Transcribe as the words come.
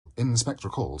in Inspector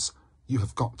Calls, you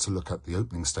have got to look at the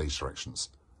opening stage directions.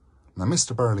 Now,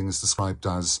 Mr. Burling is described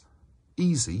as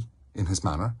easy in his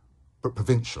manner, but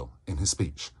provincial in his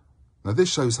speech. Now,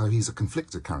 this shows how he's a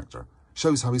conflicted character,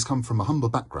 shows how he's come from a humble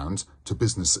background to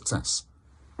business success.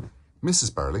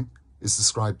 Mrs. Burling is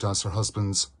described as her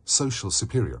husband's social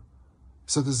superior.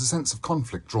 So there's a sense of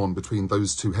conflict drawn between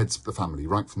those two heads of the family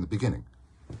right from the beginning.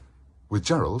 With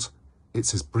Gerald,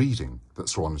 it's his breeding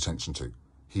that's drawn attention to.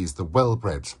 He's the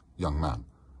well-bred young man.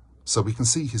 So we can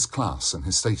see his class and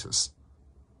his status.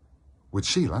 With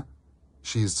Sheila,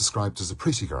 she is described as a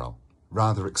pretty girl,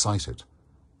 rather excited.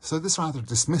 So this rather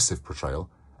dismissive portrayal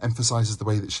emphasises the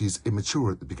way that she's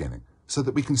immature at the beginning, so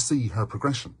that we can see her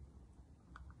progression.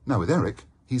 Now with Eric,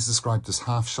 he's described as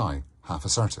half shy, half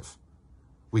assertive.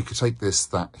 We could take this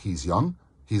that he's young,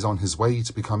 he's on his way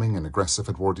to becoming an aggressive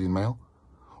Edwardian male,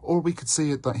 or we could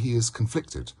see it that he is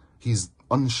conflicted, he's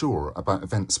unsure about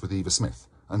events with Eva Smith,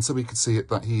 and so we could see it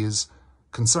that he is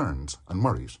concerned and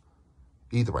worried.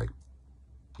 Either way,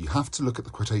 you have to look at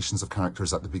the quotations of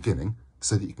characters at the beginning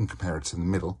so that you can compare it to the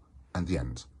middle and the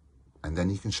end, and then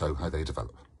you can show how they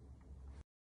develop.